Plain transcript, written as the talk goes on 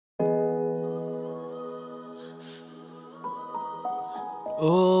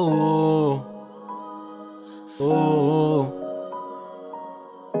Ooh, ooh.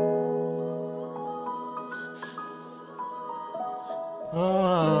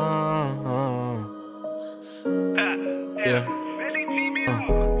 Yeah.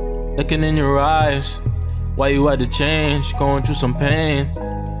 Looking in your eyes, why you had to change, going through some pain.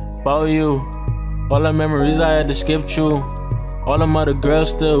 About you, all the memories I had to skip through. All them other girls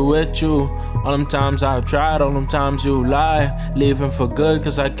still with you. All them times I've tried, all them times you lie. Leaving for good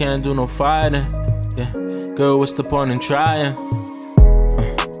cause I can't do no fighting. Yeah, girl, what's the point in trying?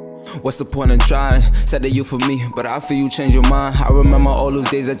 What's the point in trying? Said that you for me, but I feel you change your mind. I remember all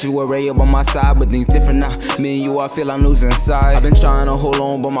those days that you were Rael by my side, but things different now. Me and you, I feel I'm losing sight. I've been trying to hold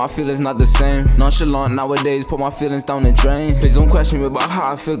on, but my feelings not the same. Nonchalant nowadays, put my feelings down the drain. Please don't question me about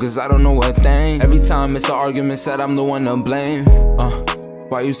how I feel, cause I don't know a thing. Every time it's an argument, said I'm the one to blame.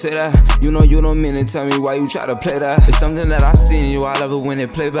 Why you say that? You know you don't mean it, tell me why you try to play that. It's something that I see in you, I love it when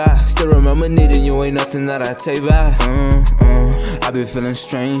it play back. Still remember needing you, ain't nothing that I take back. I been feeling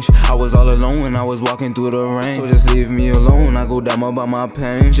strange, I was all alone when I was walking through the rain. So just leave me alone, I go down about my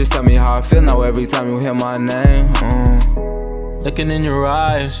pain. Just tell me how I feel now every time you hear my name. Looking in your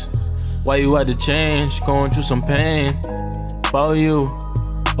eyes, why you had to change, going through some pain. About you,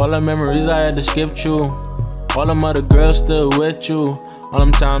 all the memories I had to skip through. All them other girls still with you. All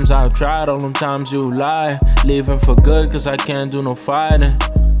them times I've tried, all them times you lie. Leaving for good cause I can't do no fighting.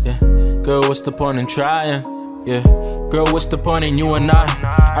 Yeah, girl, what's the point in trying? Yeah, girl, what's the point in you and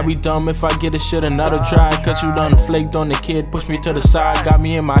I be dumb if I get this shit another try. Cause you done flaked on the kid, pushed me to the side. Got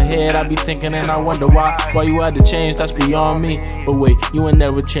me in my head, I be thinking and I wonder why you had to change, that's beyond me. But wait, you ain't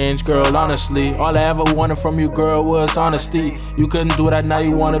never changed, girl, honestly. All I ever wanted from you, girl, was honesty. You couldn't do that, now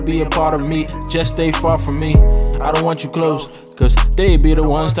you wanna be a part of me. Just stay far from me, I don't want you close. Cause they be the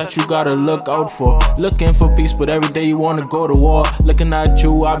ones that you gotta look out for. Looking for peace, but every day you wanna go to war. Looking at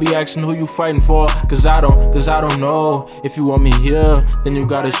you, I be asking who you fighting for. Cause I don't know. If you want me here, then you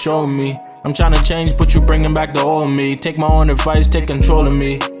gotta show me. I'm trying to change, but you bringing back the old me. Take my own advice, take control of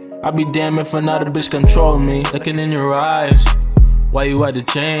me. I be damned if another bitch control me. Looking in your eyes, why you had to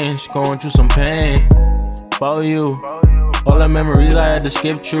change, going through some pain. About you, all the memories I had to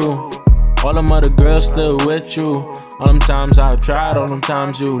skip through. All them other girls still with you. All them times I've tried, all them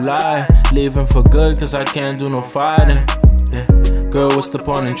times you lie. Leaving for good cause I can't do no fighting. Yeah, girl, what's the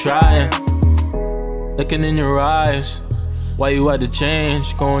point in trying? Looking in your eyes, why you had to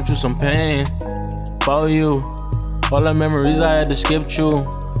change, going through some pain. About you, all the memories I had to skip through.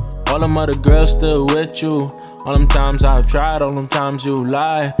 All them other girls still with you. All them times I've tried, all them times you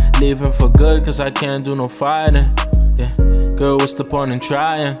lie. Leaving for good cause I can't do no fighting. Yeah, girl, what's the point in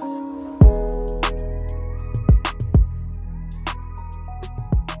trying?